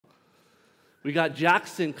We got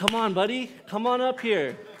Jackson. Come on, buddy. Come on up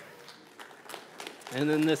here. And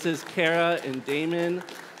then this is Kara and Damon.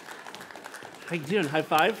 How you doing? High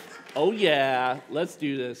five? Oh, yeah. Let's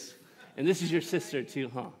do this. And this is your sister,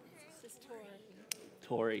 too, huh? This is Tori.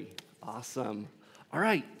 Tori. Awesome. All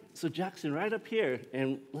right. So, Jackson, right up here.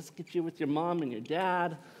 And let's get you with your mom and your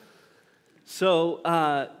dad.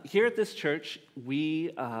 So, here at this church,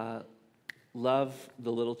 we love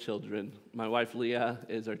the little children. My wife, Leah,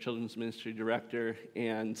 is our children's ministry director,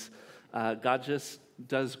 and God just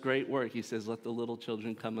does great work. He says, let the little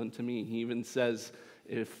children come unto me. He even says,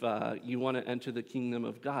 if you want to enter the kingdom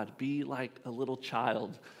of God, be like a little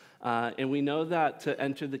child. And we know that to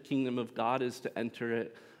enter the kingdom of God is to enter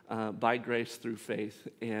it by grace through faith.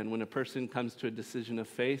 And when a person comes to a decision of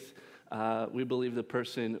faith, we believe the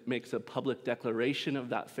person makes a public declaration of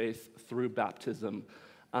that faith through baptism.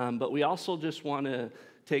 But we also just want to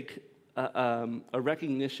take a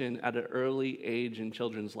recognition at an early age in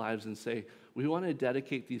children's lives and say, we want to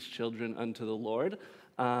dedicate these children unto the Lord,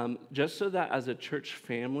 just so that as a church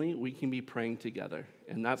family, we can be praying together.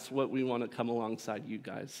 And that's what we want to come alongside you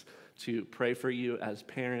guys, to pray for you as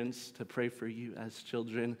parents, to pray for you as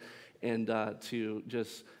children, and to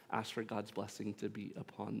just ask for God's blessing to be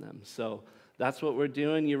upon them. So that's what we're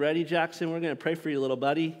doing. You ready, Jackson? We're going to pray for you, little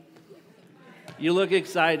buddy. You look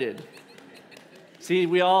excited. See,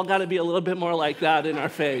 we all got to be a little bit more like that in our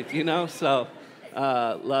faith, you know? So,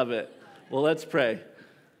 love it. Well, let's pray.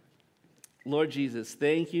 Lord Jesus,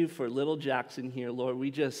 thank you for little Jackson here, Lord. We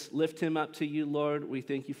just lift him up to you, Lord. We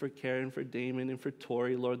thank you for Karen, for Damon, and for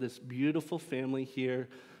Tori, Lord, this beautiful family here.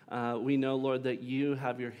 We know, Lord, that you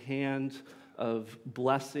have your hand of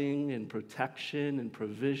blessing and protection and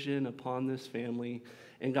provision upon this family.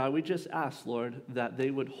 And God, we just ask, Lord, that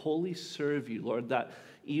they would wholly serve you, Lord, that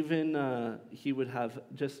even he would have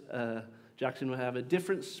just, Jackson would have a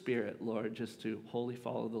different spirit, Lord, just to wholly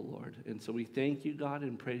follow the Lord. And so we thank you, God,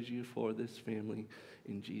 and praise you for this family.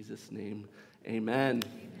 In Jesus' name, amen.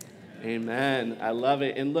 Amen. I love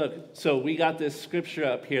it. And look, so we got this scripture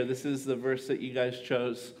up here. This is the verse that you guys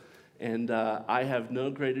chose. And I have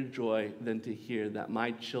no greater joy than to hear that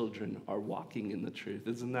my children are walking in the truth.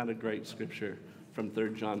 Isn't that a great scripture from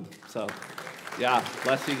 3 John? So, yeah,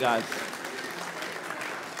 bless you guys.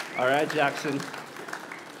 All right, Jackson.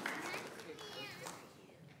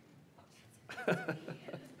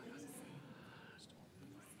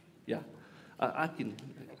 Yeah, I can.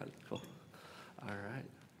 Cool. All right,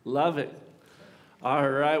 love it. All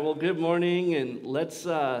right, well, good morning, and let's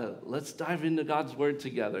dive into God's Word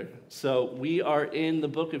together. So we are in the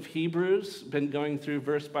book of Hebrews, been going through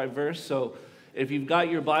verse by verse. So if you've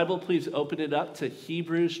got your Bible, please open it up to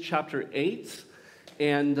Hebrews chapter 8.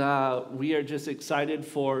 And we are just excited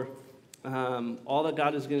for all that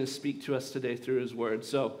God is going to speak to us today through His Word.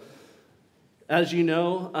 So as you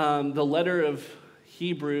know, the letter of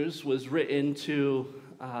Hebrews was written to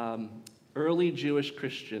early Jewish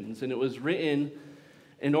Christians, and it was written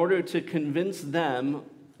in order to convince them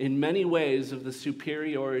in many ways of the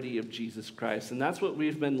superiority of Jesus Christ. And that's what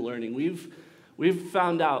we've been learning. We've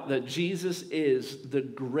found out that Jesus is the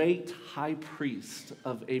great high priest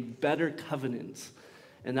of a better covenant.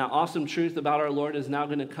 And that awesome truth about our Lord is now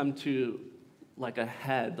going to come to like a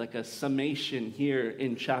head, like a summation here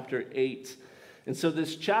in chapter 8. And so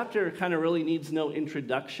this chapter kind of really needs no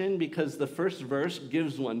introduction because the first verse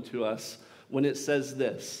gives one to us when it says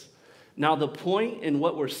this. Now, the point in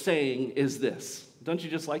what we're saying is this. Don't you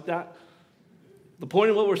just like that? The point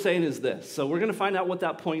in what we're saying is this. So we're going to find out what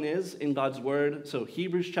that point is in God's Word. So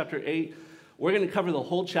Hebrews chapter 8, we're going to cover the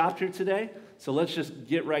whole chapter today. So let's just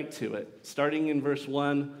get right to it. Starting in verse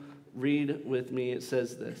 1, read with me. It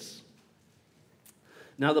says this.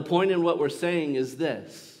 Now, the point in what we're saying is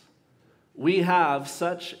this. We have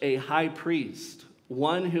such a high priest,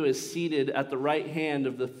 one who is seated at the right hand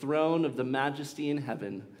of the throne of the majesty in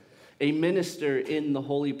heaven, a minister in the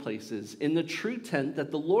holy places, in the true tent that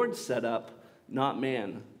the Lord set up, not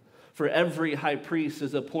man. For every high priest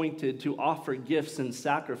is appointed to offer gifts and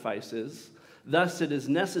sacrifices. Thus it is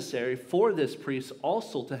necessary for this priest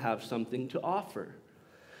also to have something to offer.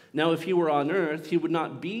 Now, if he were on earth, he would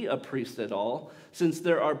not be a priest at all, since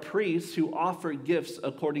there are priests who offer gifts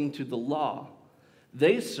according to the law.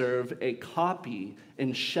 They serve a copy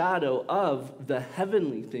and shadow of the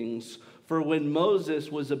heavenly things. For when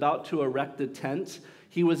Moses was about to erect the tent,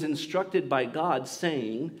 he was instructed by God,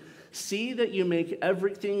 saying, "See that you make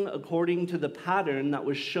everything according to the pattern that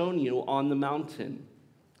was shown you on the mountain."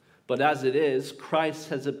 But as it is, Christ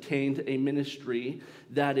has obtained a ministry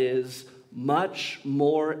that is much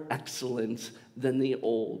more excellent than the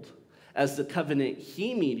old, as the covenant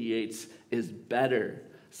he mediates is better,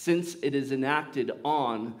 since it is enacted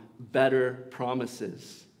on better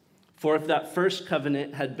promises. For if that first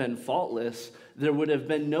covenant had been faultless, there would have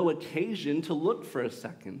been no occasion to look for a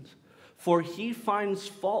second. For he finds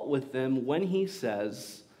fault with them when he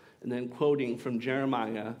says, and then quoting from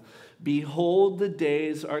Jeremiah, "Behold, the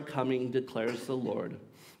days are coming, declares the Lord,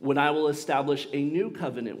 when I will establish a new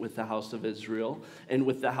covenant with the house of Israel and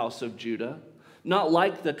with the house of Judah, not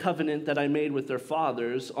like the covenant that I made with their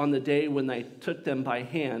fathers on the day when I took them by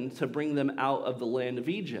hand to bring them out of the land of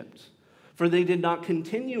Egypt. For they did not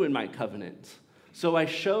continue in my covenant, so I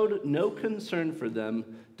showed no concern for them,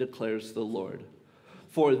 declares the Lord.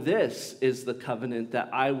 For this is the covenant that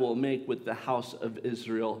I will make with the house of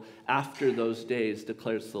Israel after those days,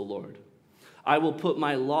 declares the Lord. I will put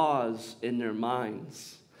my laws in their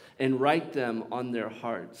minds and write them on their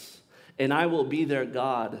hearts. And I will be their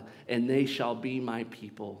God, and they shall be my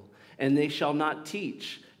people. And they shall not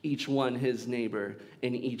teach each one his neighbor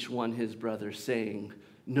and each one his brother, saying,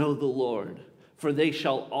 know the Lord, for they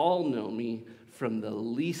shall all know me, from the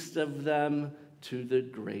least of them to the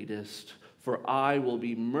greatest. For I will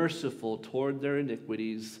be merciful toward their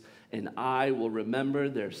iniquities, and I will remember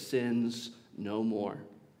their sins no more."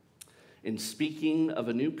 In speaking of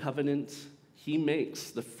a new covenant, he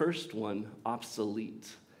makes the first one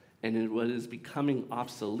obsolete. And what is becoming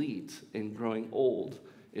obsolete and growing old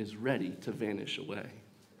is ready to vanish away.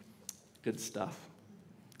 Good stuff.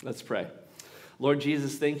 Let's pray. Lord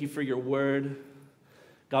Jesus, thank you for your word.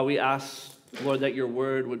 God, we ask, Lord, that your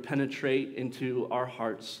word would penetrate into our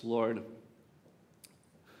hearts, Lord.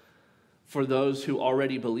 For those who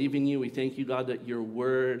already believe in you, we thank you, God, that your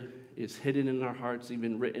word is hidden in our hearts,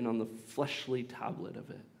 even written on the fleshly tablet of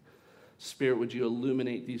it. Spirit, would you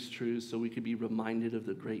illuminate these truths so we could be reminded of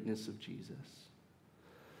the greatness of Jesus?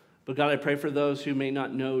 But God, I pray for those who may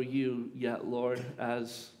not know you yet, Lord,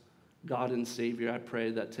 as God and Savior. I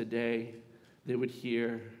pray that today they would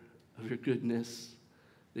hear of your goodness,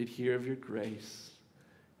 they'd hear of your grace,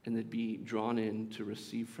 and they'd be drawn in to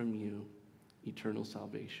receive from you eternal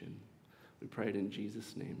salvation. We pray it in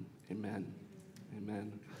Jesus' name. Amen.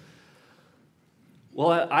 Amen.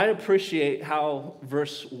 Well, I appreciate how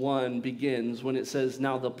verse 1 begins when it says,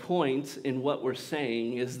 "Now the point in what we're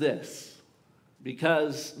saying is this,"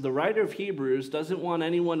 because the writer of Hebrews doesn't want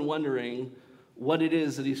anyone wondering what it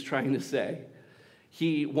is that he's trying to say.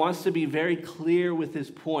 He wants to be very clear with his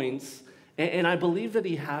points, and I believe that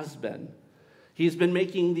he has been. He's been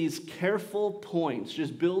making these careful points,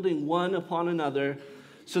 just building one upon another,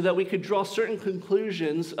 so that we could draw certain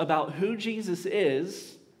conclusions about who Jesus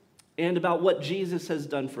is and about what Jesus has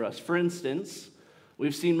done for us. For instance,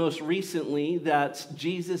 we've seen most recently that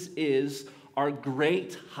Jesus is our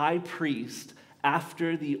great high priest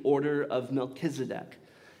after the order of Melchizedek.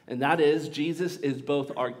 And that is, Jesus is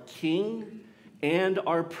both our king and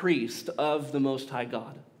our priest of the Most High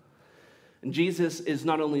God. And Jesus is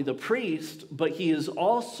not only the priest, but he is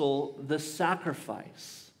also the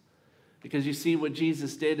sacrifice. Because you see, what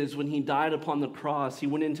Jesus did is when he died upon the cross, he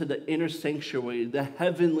went into the inner sanctuary, the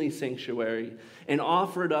heavenly sanctuary, and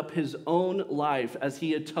offered up his own life as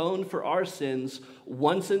he atoned for our sins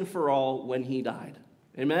once and for all when he died.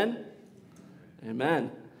 Amen?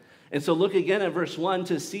 Amen. And so look again at verse 1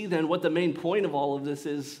 to see then what the main point of all of this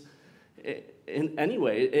is.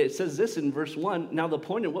 Anyway, it says this in verse 1. Now the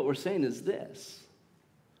point of what we're saying is this: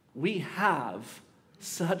 we have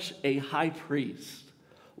such a high priest,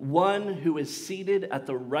 one who is seated at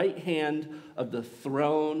the right hand of the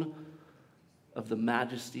throne of the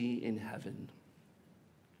majesty in heaven.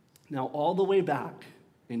 Now, all the way back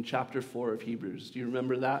in chapter 4 of Hebrews, do you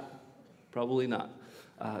remember that? Probably not,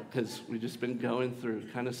 because we've just been going through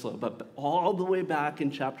kind of slow. But all the way back in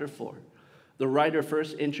chapter 4, the writer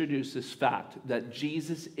first introduced this fact that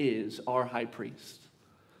Jesus is our high priest.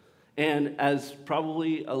 And as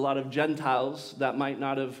probably a lot of Gentiles that might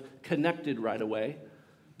not have connected right away,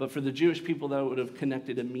 but for the Jewish people, that would have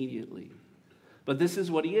connected immediately. But this is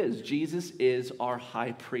what he is. Jesus is our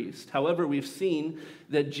high priest. However, we've seen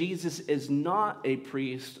that Jesus is not a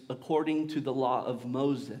priest according to the law of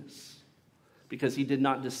Moses, because he did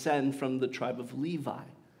not descend from the tribe of Levi.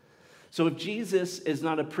 So if Jesus is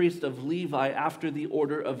not a priest of Levi after the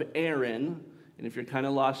order of Aaron, and if you're kind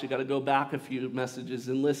of lost, you got to go back a few messages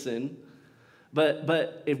and listen.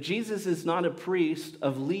 But if Jesus is not a priest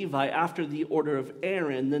of Levi after the order of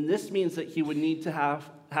Aaron, then this means that he would need to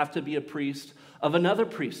have to be a priest of another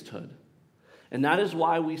priesthood. And that is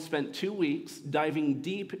why we spent 2 weeks diving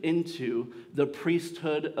deep into the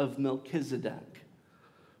priesthood of Melchizedek,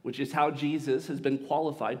 which is how Jesus has been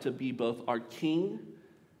qualified to be both our king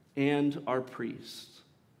and our priest.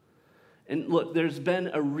 And look, there's been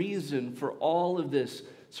a reason for all of this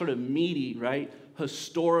sort of meaty, right,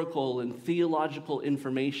 historical and theological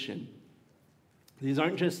information. These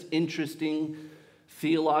aren't just interesting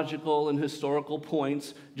theological and historical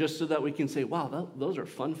points just so that we can say, wow, those are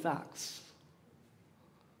fun facts.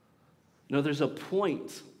 No, there's a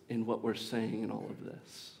point in what we're saying in all of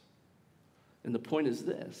this. And the point is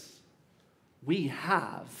this: we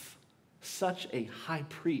have such a high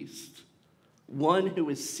priest, one who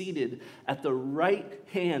is seated at the right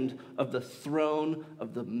hand of the throne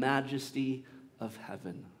of the majesty of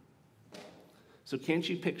heaven. So can't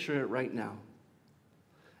you picture it right now?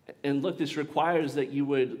 And look, this requires that you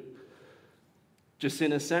would, just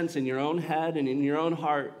in a sense, in your own head and in your own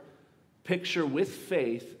heart, picture with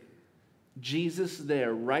faith Jesus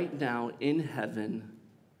there right now in heaven.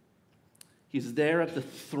 He's there at the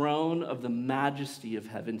throne of the majesty of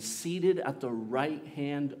heaven, seated at the right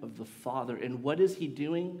hand of the Father. And what is he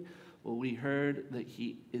doing? Well, we heard that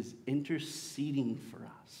he is interceding for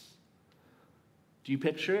us. Do you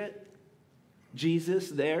picture it? Jesus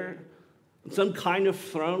there, some kind of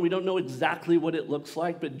throne. We don't know exactly what it looks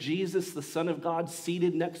like, but Jesus, the Son of God,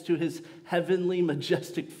 seated next to his heavenly,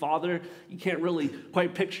 majestic Father. You can't really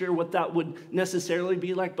quite picture what that would necessarily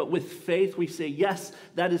be like, but with faith, we say, yes,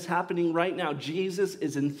 that is happening right now. Jesus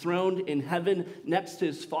is enthroned in heaven next to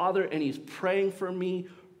his Father, and he's praying for me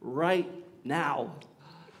right now.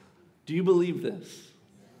 Do you believe this?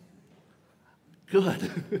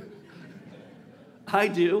 Good. I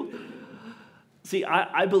do. See,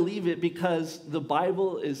 I believe it because the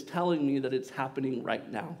Bible is telling me that it's happening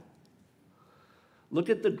right now. Look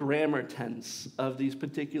at the grammar tense of these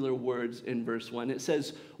particular words in verse 1. It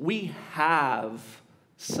says, we have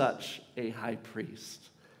such a high priest.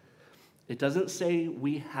 It doesn't say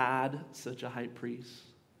we had such a high priest.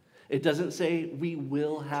 It doesn't say we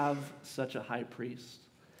will have such a high priest.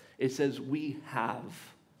 It says we have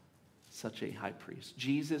such a high priest.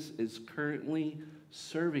 Jesus is currently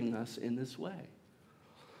serving us in this way.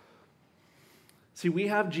 See, we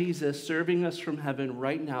have Jesus serving us from heaven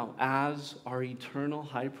right now as our eternal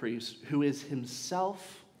high priest, who is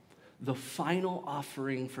himself the final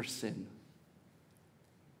offering for sin,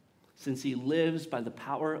 since he lives by the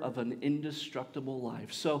power of an indestructible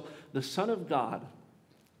life. So the Son of God,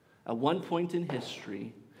 at one point in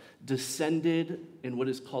history, descended in what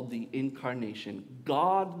is called the incarnation.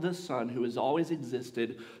 God the Son, who has always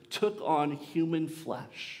existed, took on human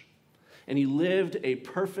flesh, and he lived a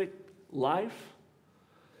perfect life.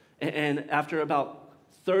 And after about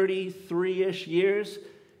 33-ish years,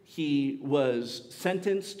 he was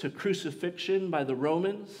sentenced to crucifixion by the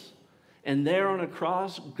Romans. And there on a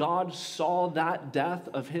cross, God saw that death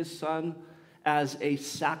of his Son as a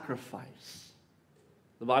sacrifice.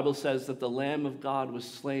 The Bible says that the Lamb of God was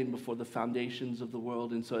slain before the foundations of the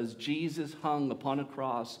world. And so as Jesus hung upon a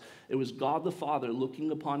cross, it was God the Father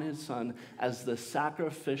looking upon his Son as the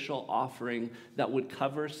sacrificial offering that would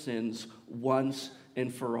cover sins once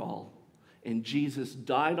and for all. And Jesus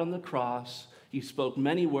died on the cross. He spoke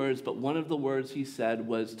many words, but one of the words he said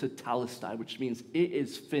was tetelestai, which means it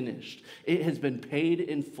is finished. It has been paid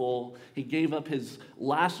in full. He gave up his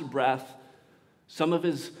last breath. Some of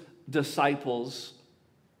his disciples,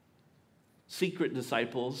 secret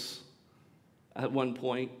disciples, at one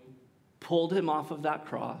point, pulled him off of that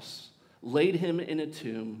cross, laid him in a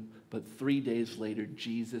tomb, but 3 days later,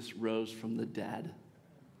 Jesus rose from the dead.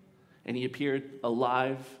 And he appeared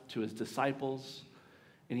alive to his disciples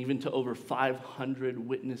and even to over 500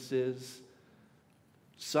 witnesses,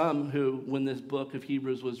 some who, when this book of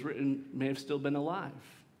Hebrews was written, may have still been alive.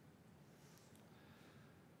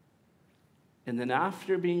 And then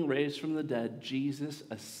after being raised from the dead, Jesus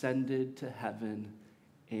ascended to heaven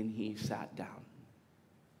and he sat down.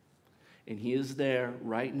 And he is there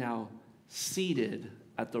right now, seated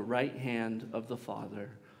at the right hand of the Father,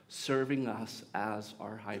 serving us as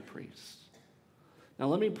our high priest. Now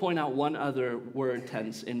let me point out one other word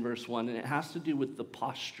tense in verse 1, and it has to do with the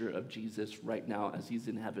posture of Jesus right now as he's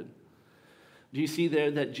in heaven. Do you see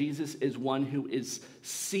there that Jesus is one who is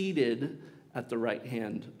seated at the right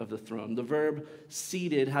hand of the throne? The verb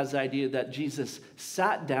seated has the idea that Jesus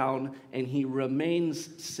sat down and he remains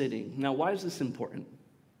sitting. Now, why is this important?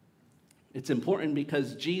 It's important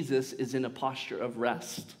because Jesus is in a posture of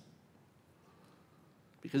rest,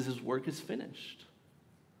 because his work is finished.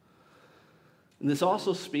 And this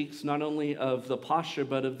also speaks not only of the posture,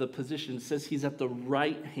 but of the position. It says he's at the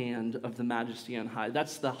right hand of the majesty on high.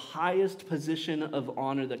 That's the highest position of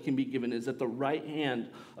honor that can be given, is at the right hand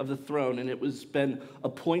of the throne, and it was been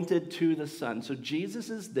appointed to the Son. So Jesus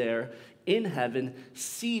is there in heaven,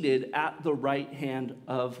 seated at the right hand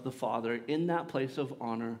of the Father, in that place of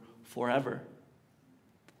honor forever.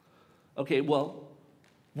 Okay, well,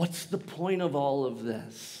 What's the point of all of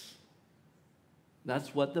this?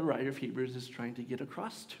 That's what the writer of Hebrews is trying to get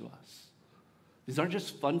across to us. These aren't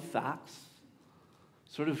just fun facts,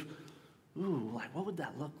 sort of, like what would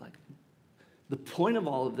that look like? The point of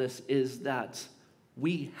all of this is that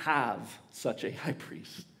we have such a high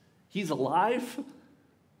priest. He's alive.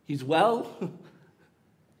 He's well.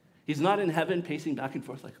 He's not in heaven pacing back and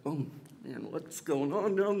forth like, oh man, what's going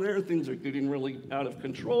on down there? Things are getting really out of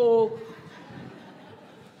control.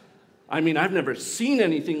 I mean, I've never seen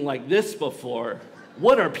anything like this before.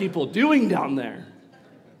 What are people doing down there?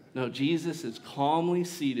 No, Jesus is calmly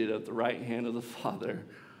seated at the right hand of the Father.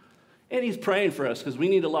 And he's praying for us because we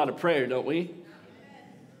need a lot of prayer, don't we?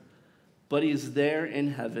 But he's there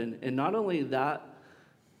in heaven. And not only that,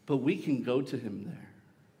 but we can go to him there.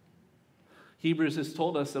 Hebrews has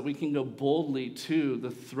told us that we can go boldly to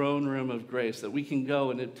the throne room of grace, that we can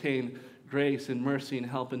go and obtain grace and mercy and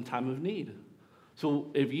help in time of need. So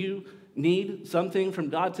if you need something from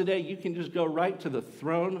God today, you can just go right to the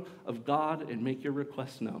throne of God and make your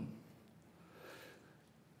request known.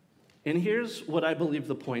 And here's what I believe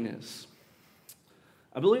the point is.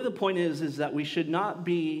 I believe the point is that we should not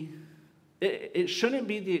be, it shouldn't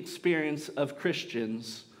be the experience of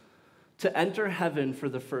Christians to enter heaven for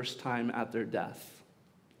the first time at their death.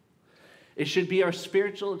 It should be our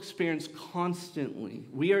spiritual experience constantly.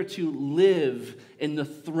 We are to live in the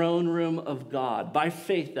throne room of God, by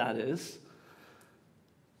faith that is.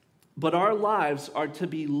 But our lives are to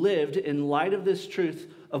be lived in light of this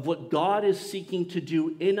truth of what God is seeking to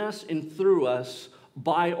do in us and through us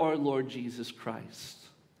by our Lord Jesus Christ.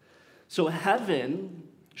 So heaven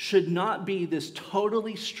should not be this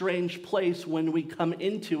totally strange place when we come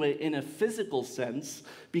into it in a physical sense,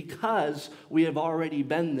 because we have already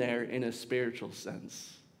been there in a spiritual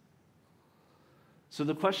sense. So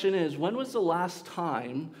the question is, when was the last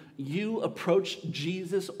time you approached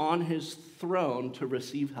Jesus on his throne to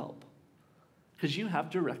receive help? Because you have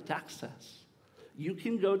direct access. You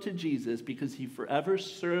can go to Jesus because he forever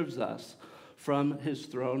serves us from his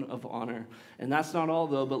throne of honor. And that's not all,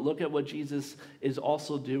 though, but look at what Jesus is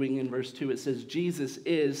also doing in verse 2. It says, Jesus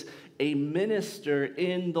is a minister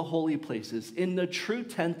in the holy places, in the true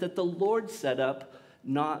tent that the Lord set up,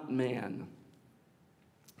 not man.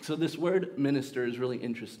 So this word minister is really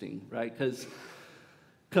interesting, right? Because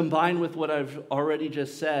combined with what I've already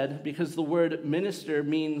just said, because the word minister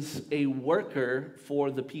means a worker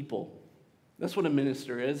for the people. That's what a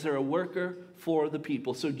minister is. They're a worker for the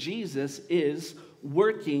people. So Jesus is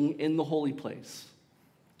working in the holy place.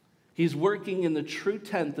 He's working in the true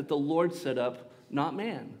tent that the Lord set up, not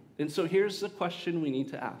man. And so here's the question we need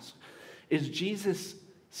to ask. Is Jesus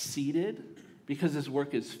seated because his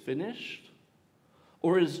work is finished?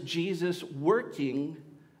 Or is Jesus working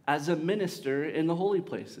as a minister in the holy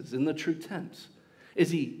places, in the true tent?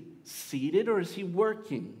 Is he seated or is he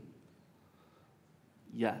working?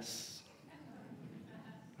 Yes.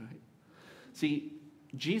 See,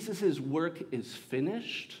 Jesus' work is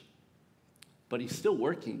finished, but he's still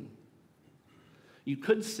working. You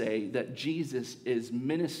could say that Jesus is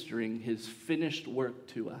ministering his finished work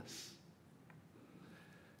to us.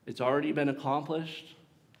 It's already been accomplished.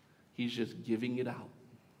 He's just giving it out.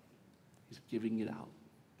 He's giving it out.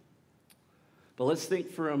 But let's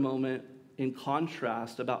think for a moment in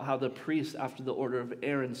contrast about how the priests after the order of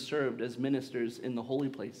Aaron served as ministers in the holy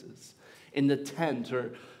places, in the tent,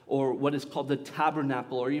 or what is called the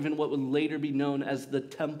tabernacle, or even what would later be known as the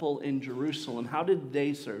temple in Jerusalem. How did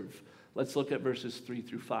they serve? Let's look at verses 3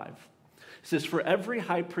 through 5. It says, for every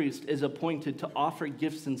high priest is appointed to offer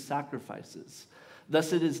gifts and sacrifices.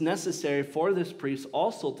 Thus it is necessary for this priest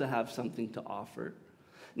also to have something to offer.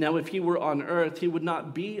 Now, if he were on earth, he would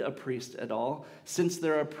not be a priest at all, since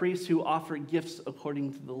there are priests who offer gifts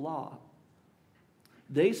according to the law.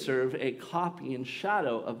 They serve a copy and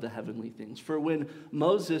shadow of the heavenly things. For when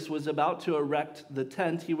Moses was about to erect the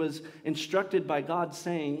tent, he was instructed by God,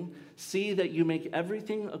 saying, see that you make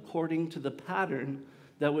everything according to the pattern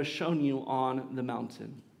that was shown you on the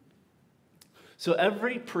mountain. So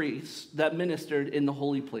every priest that ministered in the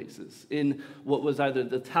holy places, in what was either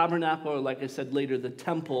the tabernacle or, like I said later, the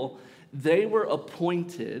temple, they were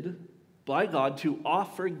appointed by God to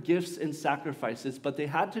offer gifts and sacrifices, but they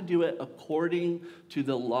had to do it according to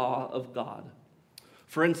the law of God.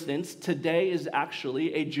 For instance, today is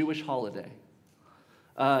actually a Jewish holiday.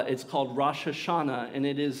 It's called Rosh Hashanah, and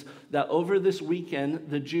it is that over this weekend,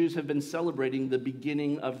 the Jews have been celebrating the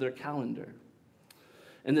beginning of their calendar.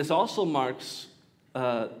 And this also marks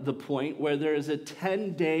the point where there is a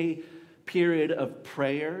 10-day period of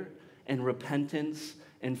prayer and repentance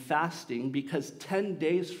and fasting because 10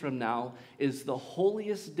 days from now is the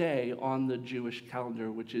holiest day on the Jewish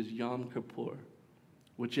calendar, which is Yom Kippur,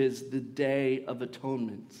 which is the Day of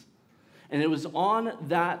Atonement. And it was on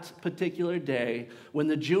that particular day when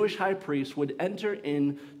the Jewish high priest would enter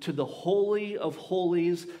into the Holy of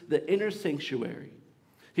Holies, the inner sanctuary.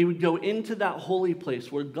 He would go into that holy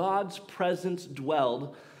place where God's presence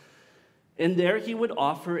dwelled, and there he would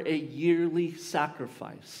offer a yearly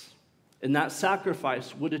sacrifice. And that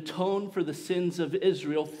sacrifice would atone for the sins of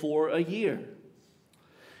Israel for a year.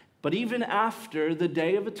 But even after the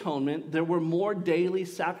Day of Atonement, there were more daily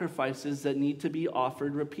sacrifices that need to be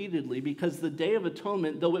offered repeatedly, because the Day of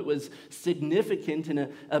Atonement, though it was significant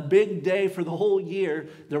and a big day for the whole year,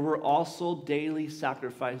 there were also daily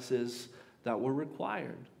sacrifices that were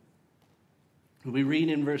required. We read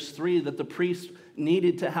in verse 3 that the priest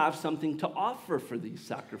needed to have something to offer for these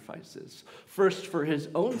sacrifices, first for his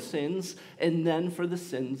own sins and then for the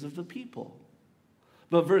sins of the people.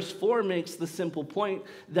 But verse 4 makes the simple point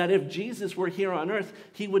that if Jesus were here on earth,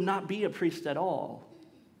 he would not be a priest at all,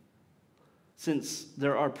 since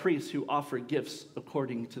there are priests who offer gifts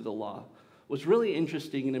according to the law. What's really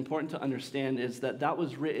interesting and important to understand is that that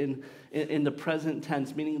was written in the present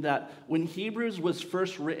tense, meaning that when Hebrews was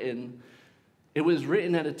first written, it was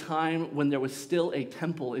written at a time when there was still a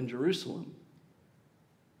temple in Jerusalem.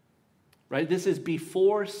 Right? This is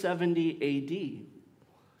before 70 AD.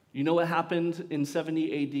 You know what happened in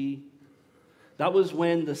 70 AD? That was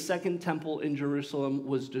when the second temple in Jerusalem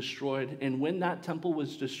was destroyed. And when that temple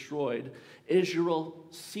was destroyed, Israel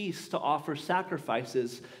ceased to offer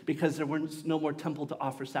sacrifices because there was no more temple to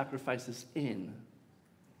offer sacrifices in.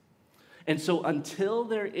 And so until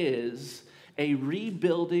there is a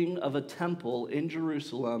rebuilding of a temple in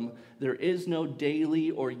Jerusalem, there is no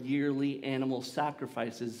daily or yearly animal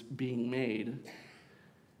sacrifices being made.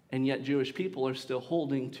 And yet Jewish people are still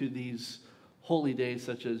holding to these holy days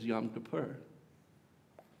such as Yom Kippur.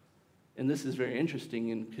 And this is very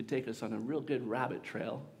interesting and could take us on a real good rabbit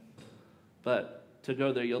trail. But to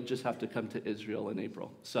go there, you'll just have to come to Israel in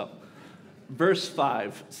April. So, verse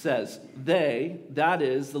 5 says, they, that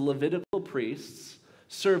is the Levitical priests,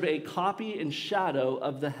 serve a copy and shadow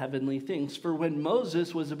of the heavenly things. For when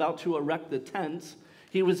Moses was about to erect the tent,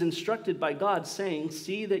 he was instructed by God, saying,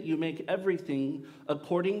 see that you make everything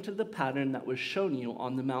according to the pattern that was shown you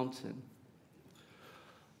on the mountain.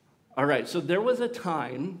 All right, so there was a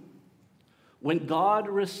time when God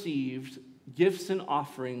received gifts and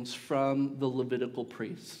offerings from the Levitical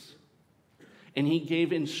priests, and he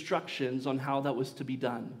gave instructions on how that was to be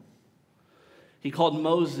done. He called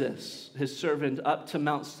Moses, his servant, up to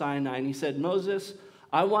Mount Sinai, and he said, Moses,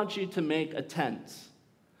 I want you to make a tent,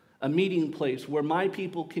 a meeting place where my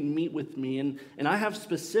people can meet with me, and I have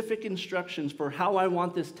specific instructions for how I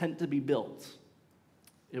want this tent to be built.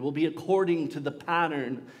 It will be according to the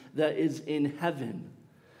pattern that is in heaven.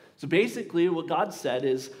 So basically what God said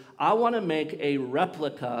is, I want to make a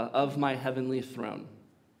replica of my heavenly throne.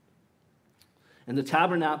 And the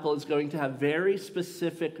tabernacle is going to have very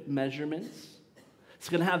specific measurements. It's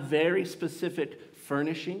going to have very specific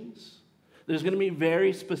furnishings. There's going to be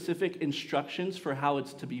very specific instructions for how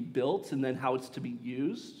it's to be built and then how it's to be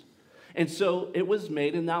used. And so it was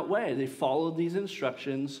made in that way. They followed these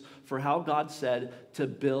instructions for how God said to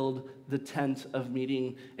build the tent of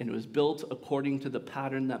meeting, and it was built according to the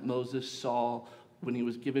pattern that Moses saw when he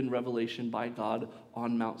was given revelation by God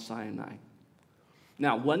on Mount Sinai.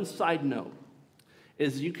 Now, one side note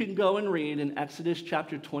is you can go and read in Exodus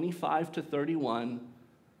chapter 25 to 31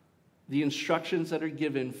 the instructions that are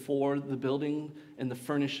given for the building and the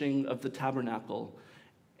furnishing of the tabernacle.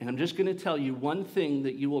 And I'm just going to tell you one thing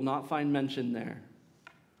that you will not find mentioned there.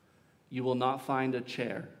 You will not find a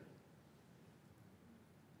chair.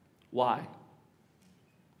 Why?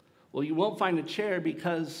 Well, you won't find a chair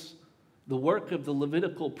because the work of the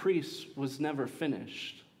Levitical priests was never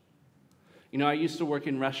finished. You know, I used to work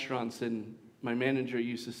in restaurants, and my manager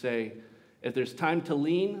used to say, if there's time to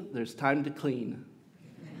lean, there's time to clean.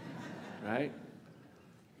 Right?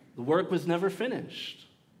 The work was never finished.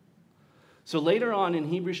 So later on in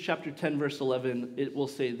Hebrews chapter 10, verse 11, it will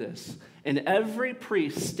say this, and every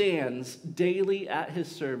priest stands daily at his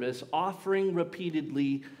service, offering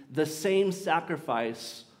repeatedly the same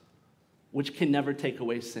sacrifice, which can never take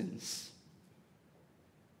away sins.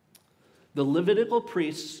 The Levitical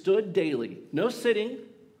priests stood daily, no sitting,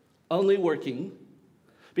 only working,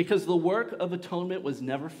 because the work of atonement was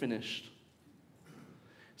never finished.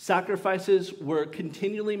 Sacrifices were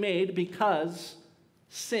continually made because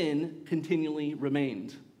sin continually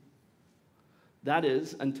remained. That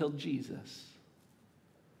is, until Jesus,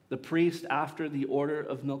 the priest after the order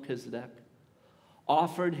of Melchizedek,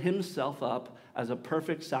 offered himself up as a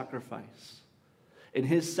perfect sacrifice. And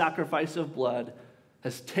his sacrifice of blood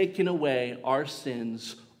has taken away our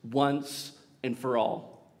sins once and for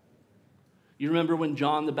all. You remember when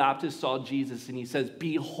John the Baptist saw Jesus and he says,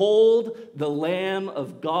 "Behold the Lamb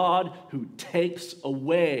of God who takes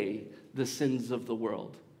away the sins of the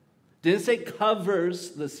world." Didn't say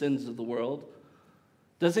covers the sins of the world.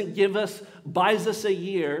 Doesn't give us, buys us a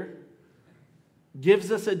year,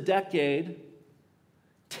 gives us a decade,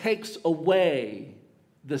 takes away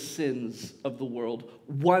the sins of the world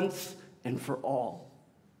once and for all.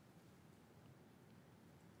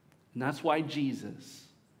 And that's why Jesus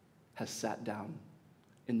has sat down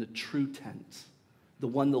in the true tent, the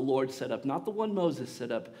one the Lord set up, not the one Moses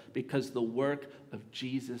set up, because the work of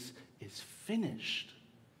Jesus is finished.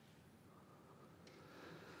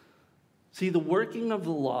 See, the working of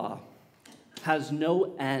the law has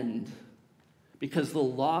no end because the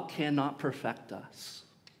law cannot perfect us.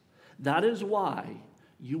 That is why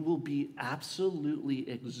you will be absolutely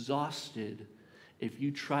exhausted if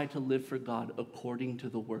you try to live for God according to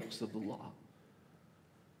the works of the law.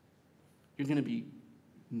 You're going to be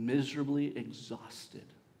miserably exhausted.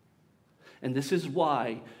 And this is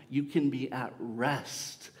why you can be at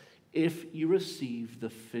rest if you receive the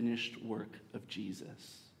finished work of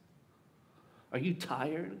Jesus. Are you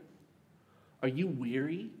tired? Are you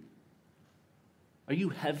weary? Are you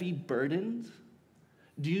heavy burdened?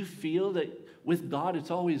 Do you feel that with God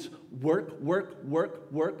it's always work, work, work,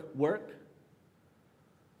 work, work?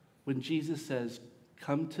 When Jesus says,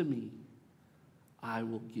 "Come to me, I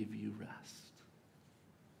will give you rest."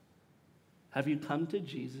 Have you come to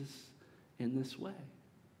Jesus in this way?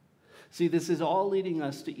 See, this is all leading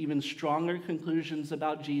us to even stronger conclusions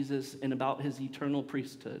about Jesus and about his eternal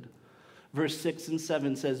priesthood. Verse 6 and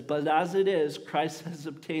 7 says, "But as it is, Christ has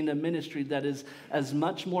obtained a ministry that is as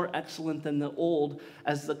much more excellent than the old,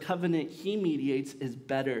 as the covenant he mediates is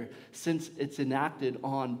better, since it's enacted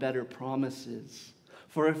on better promises.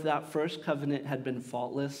 For if that first covenant had been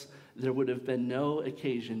faultless, there would have been no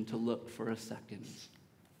occasion to look for a second."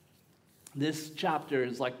 This chapter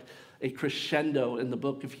is like a crescendo in the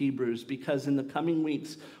book of Hebrews, because in the coming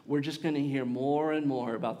weeks, we're just going to hear more and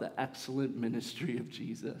more about the excellent ministry of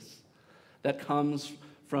Jesus that comes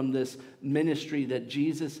from this ministry that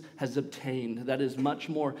Jesus has obtained that is much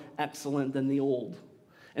more excellent than the old.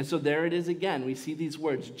 And so there it is again. We see these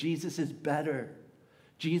words. Jesus is better.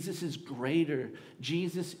 Jesus is greater.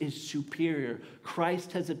 Jesus is superior.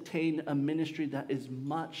 Christ has obtained a ministry that is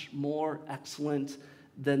much more excellent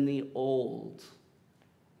than the old.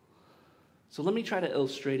 So let me try to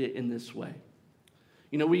illustrate it in this way.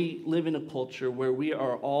 You know, we live in a culture where we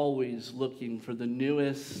are always looking for the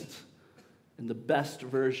newest and the best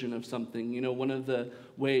version of something. You know, one of the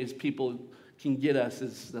ways people can get us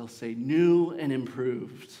is they'll say new and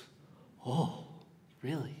improved. Oh,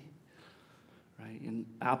 really? Right? And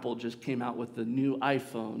Apple just came out with the new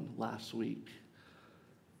iPhone last week.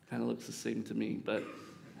 Kind of looks the same to me, but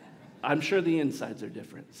I'm sure the insides are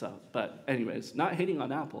different. So, but anyways, not hating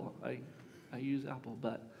on Apple. I use Apple,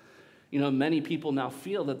 but you know, many people now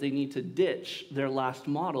feel that they need to ditch their last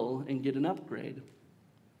model and get an upgrade.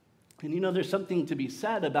 And you know, there's something to be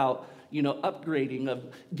said about, you know, upgrading,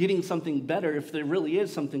 of getting something better if there really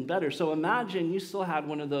is something better. So imagine you still had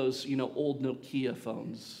one of those, you know, old Nokia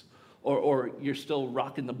phones, or you're still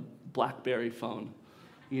rocking the BlackBerry phone,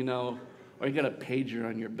 you know, or you got a pager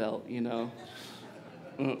on your belt, you know,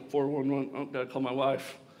 411, oh, gotta call my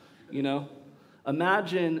wife, you know.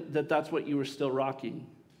 Imagine that that's what you were still rocking.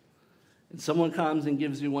 And someone comes and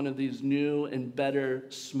gives you one of these new and better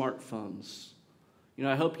smartphones. You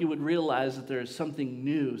know, I hope you would realize that there is something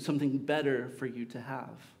new, something better for you to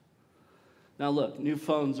have. Now look, new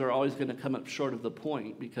phones are always going to come up short of the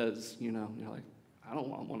point because, you know, you're like, I don't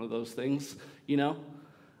want one of those things, you know.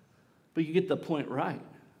 But you get the point right,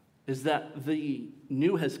 is that the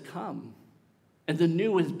new has come, and the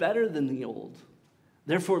new is better than the old.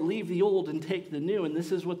 Therefore, leave the old and take the new. And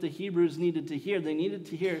this is what the Hebrews needed to hear. They needed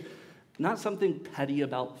to hear not something petty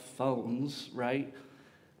about phones, right?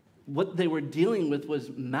 What they were dealing with was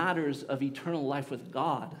matters of eternal life with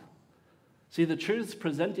God. See, the truths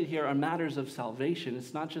presented here are matters of salvation.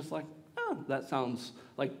 It's not just like, oh, that sounds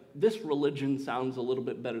like this religion sounds a little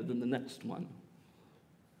bit better than the next one.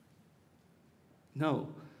 No,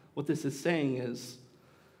 what this is saying is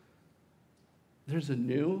there's a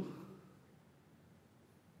new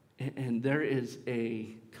and there is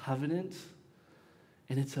a covenant,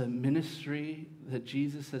 and it's a ministry that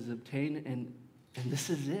Jesus has obtained, and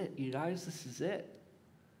this is it, you guys, this is it.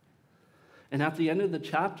 And at the end of the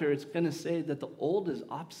chapter, it's going to say that the old is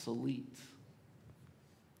obsolete.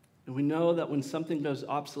 And we know that when something goes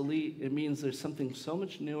obsolete, it means there's something so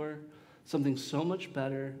much newer, something so much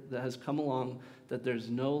better that has come along that there's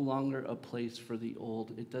no longer a place for the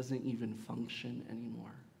old. It doesn't even function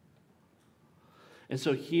anymore. And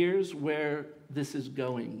so here's where this is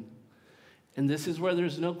going. And this is where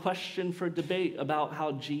there's no question for debate about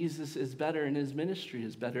how Jesus is better and his ministry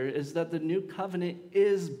is better, is that the new covenant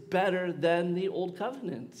is better than the old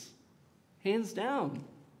covenant. Hands down.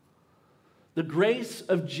 The grace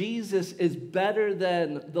of Jesus is better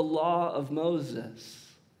than the law of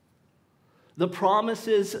Moses. The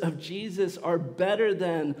promises of Jesus are better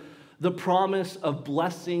than the promise of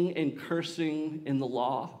blessing and cursing in the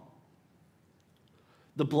law.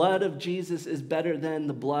 The blood of Jesus is better than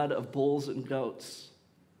the blood of bulls and goats.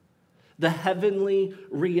 The heavenly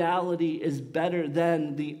reality is better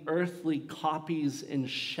than the earthly copies and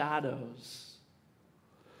shadows.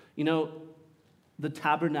 You know, the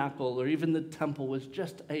tabernacle or even the temple was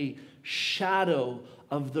just a shadow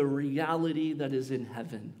of the reality that is in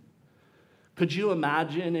heaven. Could you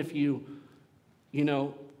imagine if you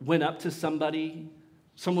went up to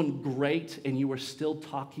someone great, and you were still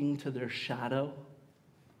talking to their shadow?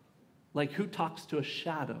 Like, who talks to a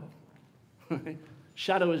shadow?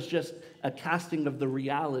 Shadow is just a casting of the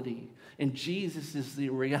reality. And Jesus is the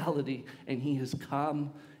reality, and he has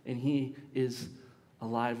come, and he is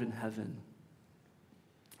alive in heaven.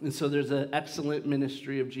 And so there's an excellent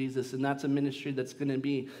ministry of Jesus, and that's a ministry that's going to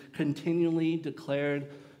be continually declared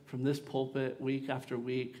from this pulpit week after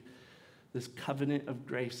week, this covenant of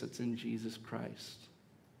grace that's in Jesus Christ.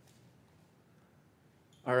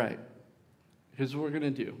 All right, here's what we're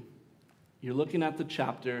going to do. You're looking at the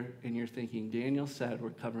chapter, and you're thinking, Daniel said we're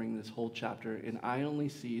covering this whole chapter, and I only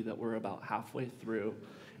see that we're about halfway through,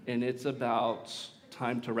 and it's about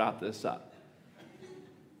time to wrap this up.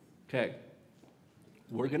 Okay.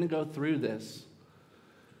 We're going to go through this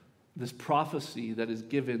prophecy that is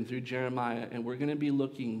given through Jeremiah, and we're going to be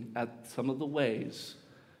looking at some of the ways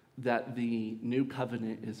that the new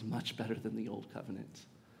covenant is much better than the old covenant.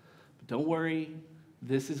 But don't worry,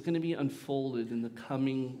 this is going to be unfolded in the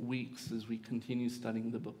coming weeks as we continue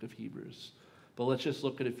studying the book of Hebrews. But let's just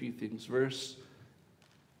look at a few things. Verse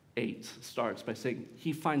 8 starts by saying,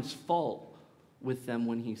 he finds fault with them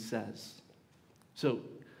when he says. So,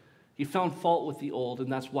 he found fault with the old,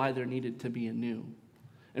 and that's why there needed to be a new.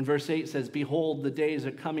 And verse 8 says, behold, the days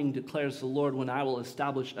are coming, declares the Lord, when I will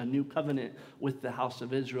establish a new covenant with the house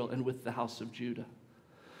of Israel and with the house of Judah.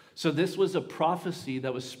 So this was a prophecy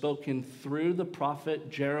that was spoken through the prophet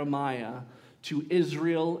Jeremiah to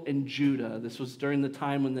Israel and Judah. This was during the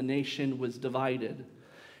time when the nation was divided.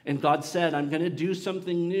 And God said, I'm going to do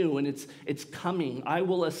something new, and it's coming. I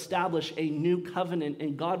will establish a new covenant.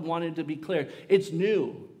 And God wanted to be clear, it's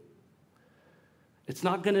new. It's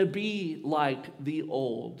not going to be like the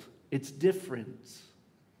old. It's different.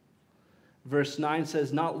 Verse 9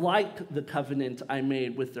 says, not like the covenant I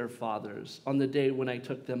made with their fathers on the day when I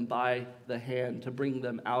took them by the hand to bring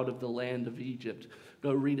them out of the land of Egypt.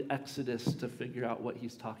 Go read Exodus to figure out what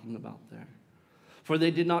he's talking about there. For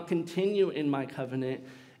they did not continue in my covenant,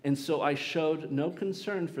 and so I showed no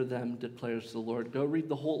concern for them, declares the Lord. Go read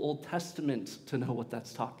the whole Old Testament to know what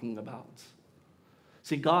that's talking about.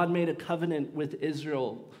 See, God made a covenant with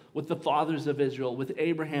Israel, with the fathers of Israel, with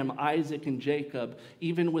Abraham, Isaac, and Jacob,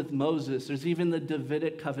 even with Moses. There's even the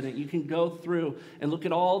Davidic covenant. You can go through and look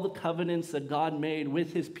at all the covenants that God made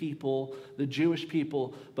with his people, the Jewish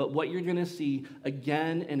people. But what you're going to see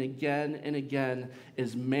again and again and again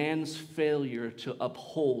is man's failure to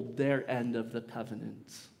uphold their end of the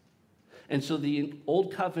covenant. And so the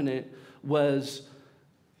old covenant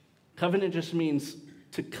just means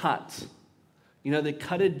to cut. You know, they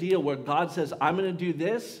cut a deal where God says, I'm going to do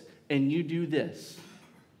this, and you do this.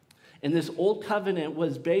 And this old covenant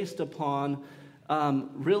was based upon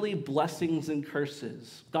really blessings and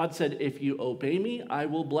curses. God said, if you obey me, I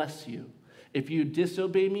will bless you. If you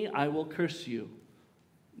disobey me, I will curse you.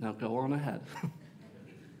 Now go on ahead.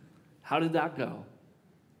 How did that go?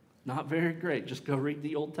 Not very great. Just go read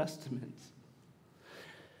the Old Testament.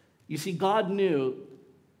 You see, God knew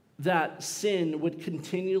that sin would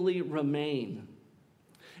continually remain.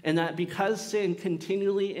 And that because sin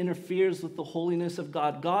continually interferes with the holiness of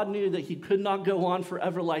God, God knew that he could not go on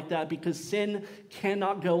forever like that because sin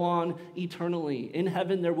cannot go on eternally. In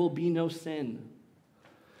heaven, there will be no sin.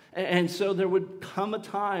 And so there would come a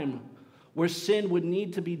time where sin would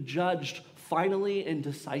need to be judged finally and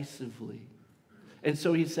decisively. And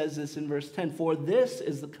so he says this in verse 10, for this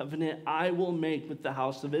is the covenant I will make with the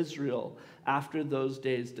house of Israel after those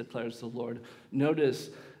days, declares the Lord. Notice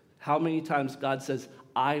how many times God says,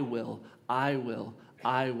 I will, I will,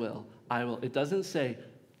 I will, I will. It doesn't say,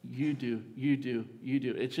 You do, you do, you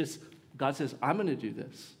do. It's just, God says, I'm going to do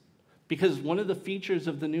this. Because one of the features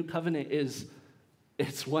of the new covenant is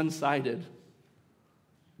it's one-sided.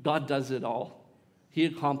 God does it all. He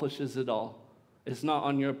accomplishes it all. It's not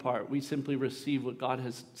on your part. We simply receive what God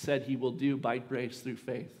has said he will do by grace through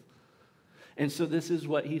faith. And so this is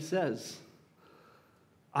what he says.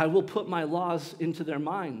 I will put my laws into their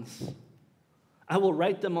minds. I will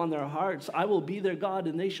write them on their hearts. I will be their God,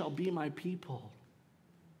 and they shall be my people.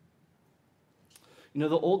 You know,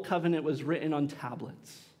 the old covenant was written on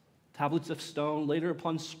tablets of stone, later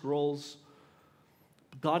upon scrolls.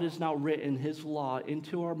 God has now written his law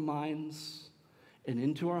into our minds and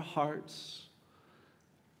into our hearts.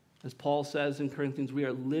 As Paul says in Corinthians, we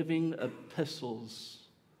are living epistles,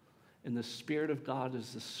 and the Spirit of God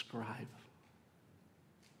is the scribe.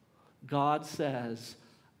 God says,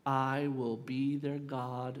 I will be their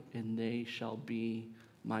God, and they shall be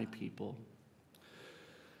my people.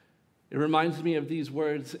 It reminds me of these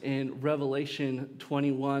words in Revelation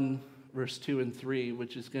 21, verse 2 and 3,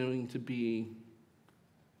 which is going to be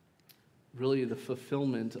really the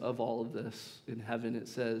fulfillment of all of this in heaven. It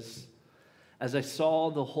says, as I saw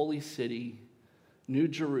the holy city, New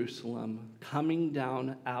Jerusalem, coming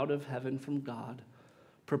down out of heaven from God,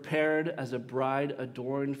 prepared as a bride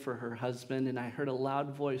adorned for her husband, and I heard a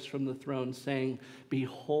loud voice from the throne saying,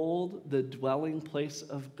 behold, the dwelling place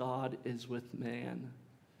of God is with man,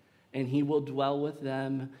 and he will dwell with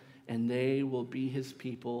them, and they will be his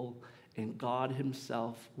people, and God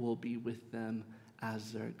himself will be with them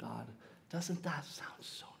as their God. Doesn't that sound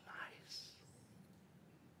so nice?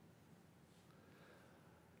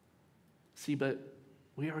 See, but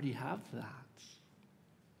we already have that.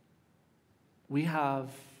 We have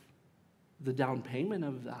the down payment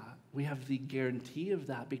of that. We have the guarantee of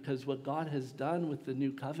that, because what God has done with the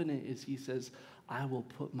new covenant is he says, I will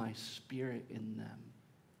put my Spirit in them.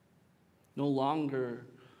 No longer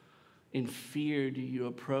in fear do you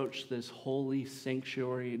approach this holy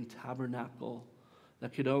sanctuary and tabernacle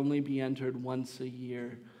that could only be entered once a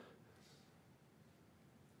year.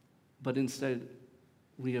 But instead,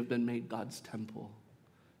 we have been made God's temple.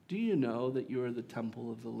 Do you know that you are the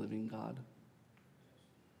temple of the living God?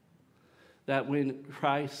 That when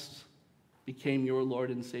Christ became your Lord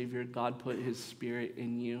and Savior, God put his Spirit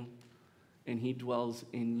in you, and he dwells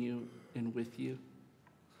in you and with you.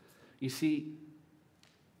 You see,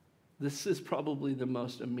 this is probably the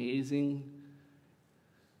most amazing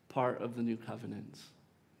part of the new covenant.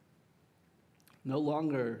 No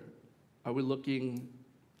longer are we looking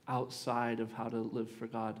outside of how to live for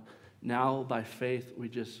God. Now, by faith, we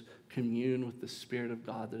just commune with the Spirit of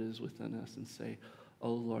God that is within us and say,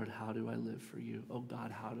 oh, Lord, how do I live for you? Oh,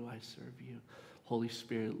 God, how do I serve you? Holy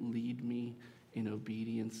Spirit, lead me in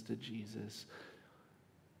obedience to Jesus.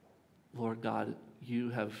 Lord God, you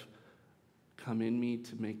have come in me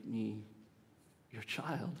to make me your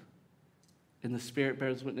child. And the Spirit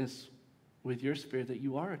bears witness with your spirit that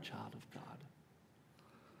you are a child of God,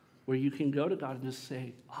 where you can go to God and just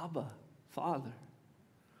say, Abba, Father.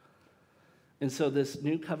 And so this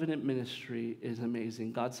new covenant ministry is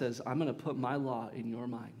amazing. God says, I'm going to put my law in your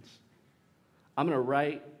minds. I'm going to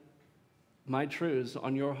write my truths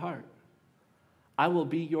on your heart. I will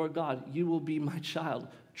be your God. You will be my child.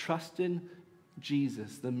 Trust in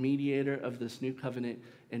Jesus, the mediator of this new covenant,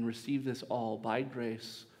 and receive this all by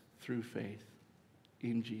grace through faith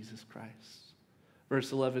in Jesus Christ.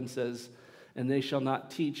 Verse 11 says, and they shall not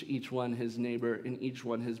teach each one his neighbor and each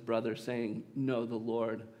one his brother, saying, know the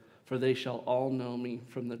Lord, for they shall all know me,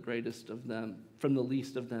 from the greatest of them, from the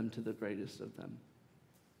least of them to the greatest of them.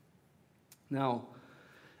 Now,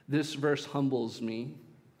 this verse humbles me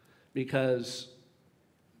because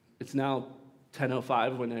it's now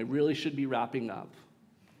 10:05 when I really should be wrapping up.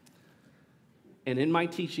 And in my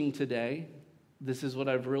teaching today, this is what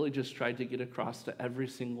I've really just tried to get across to every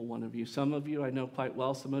single one of you. Some of you I know quite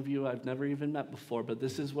well, some of you I've never even met before, but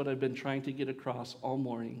this is what I've been trying to get across all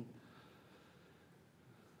morning.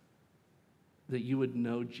 That you would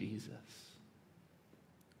know Jesus,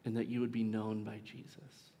 and that you would be known by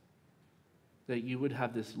Jesus. That you would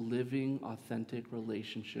have this living, authentic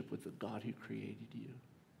relationship with the God who created you,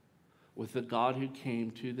 with the God who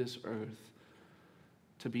came to this earth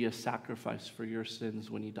to be a sacrifice for your sins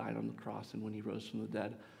when he died on the cross and when he rose from the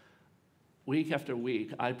dead. Week after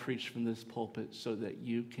week, I preach from this pulpit so that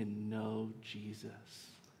you can know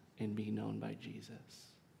Jesus and be known by Jesus.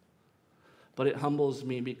 But it humbles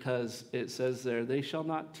me because it says there, they shall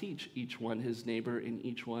not teach each one his neighbor and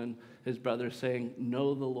each one his brother, saying,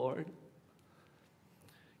 know the Lord.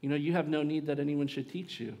 You know, you have no need that anyone should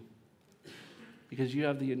teach you because you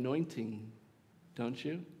have the anointing, don't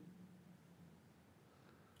you?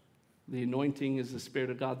 The anointing is the Spirit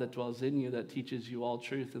of God that dwells in you, that teaches you all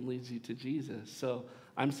truth and leads you to Jesus. So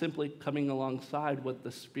I'm simply coming alongside what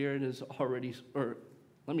the Spirit is already, or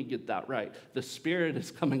let me get that right. The Spirit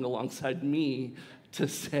is coming alongside me to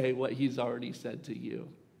say what he's already said to you.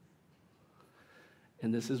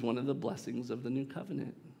 And this is one of the blessings of the new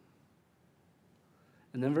covenant.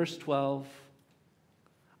 And then verse 12,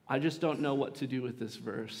 I just don't know what to do with this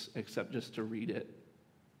verse except just to read it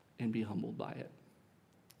and be humbled by it.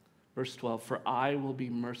 Verse 12, for I will be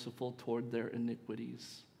merciful toward their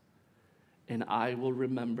iniquities, and I will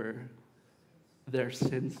remember their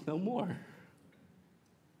sins no more.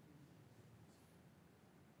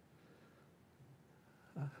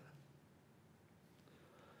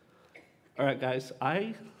 All right, guys,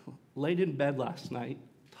 I laid in bed last night,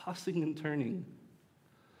 tossing and turning,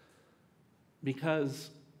 because,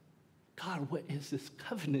 God, what is this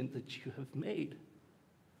covenant that you have made?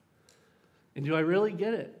 And do I really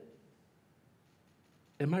get it?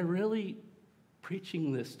 Am I really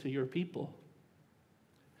preaching this to your people?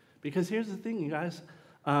 Because here's the thing, you guys.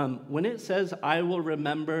 When it says, I will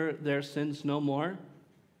remember their sins no more,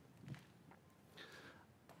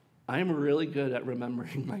 I am really good at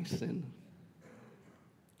remembering my sin.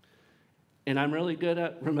 And I'm really good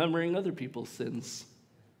at remembering other people's sins.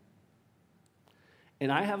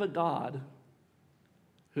 And I have a God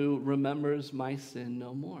who remembers my sin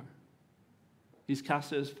no more. He's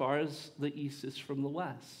cast it as far as the east is from the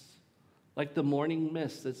west. Like the morning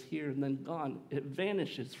mist that's here and then gone, it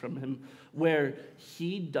vanishes from him, where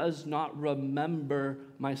he does not remember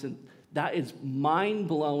my sin. That is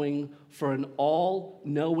mind-blowing for an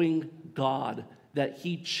all-knowing God, that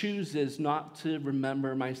he chooses not to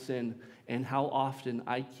remember my sin, and how often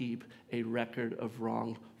I keep a record of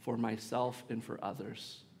wrong for myself and for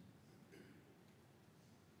others.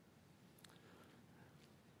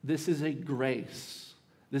 This is a grace.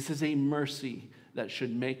 This is a mercy that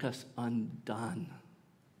should make us undone.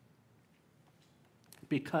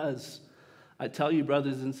 Because I tell you,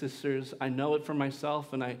 brothers and sisters, I know it for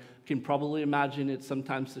myself, and I can probably imagine it's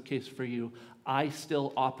sometimes the case for you. I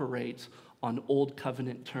still operate on old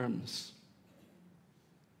covenant terms.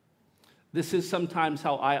 This is sometimes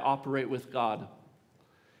how I operate with God,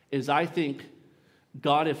 is I think,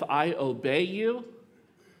 God, if I obey you,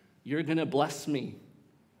 you're going to bless me.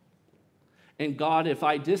 And God, if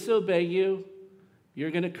I disobey you,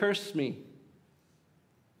 you're going to curse me.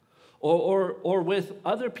 Or with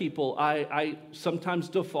other people, I sometimes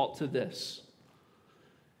default to this.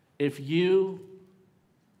 If you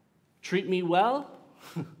treat me well,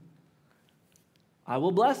 I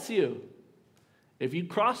will bless you. If you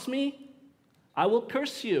cross me, I will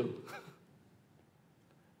curse you.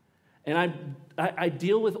 And I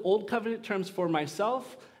deal with old covenant terms for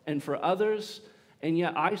myself and for others, and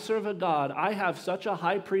yet I serve a God. I have such a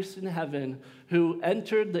high priest in heaven who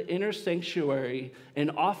entered the inner sanctuary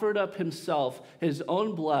and offered up himself, his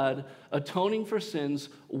own blood, atoning for sins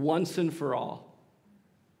once and for all.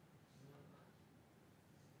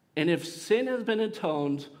 And if sin has been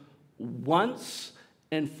atoned once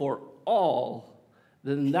and for all,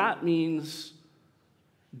 then that means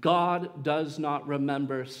God does not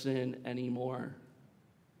remember sin anymore.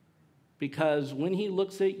 Because when he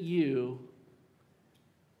looks at you,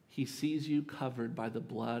 he sees you covered by the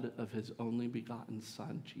blood of his only begotten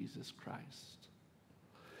Son, Jesus Christ.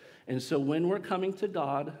 And so when we're coming to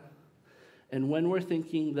God, and when we're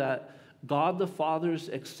thinking that God the Father's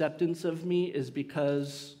acceptance of me is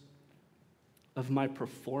because of my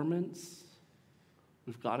performance,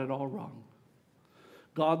 we've got it all wrong.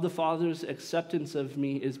 God the Father's acceptance of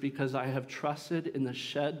me is because I have trusted in the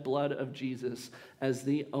shed blood of Jesus as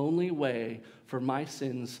the only way for my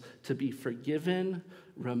sins to be forgiven,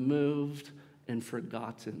 removed, and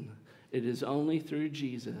forgotten. It is only through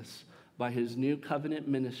Jesus, by his new covenant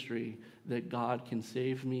ministry, that God can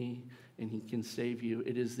save me and he can save you.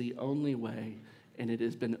 It is the only way, and it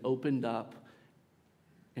has been opened up,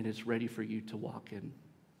 and it's ready for you to walk in.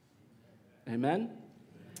 Amen?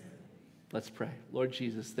 Let's pray. Lord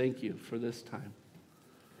Jesus, thank you for this time.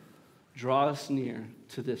 Draw us near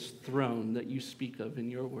to this throne that you speak of in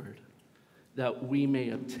your word, that we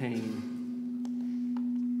may obtain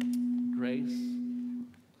grace,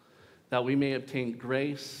 that we may obtain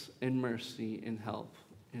grace and mercy and help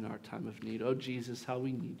in our time of need. Oh, Jesus, how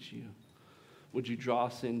we need you. Would you draw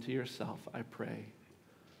us into yourself, I pray.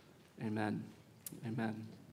 Amen. Amen.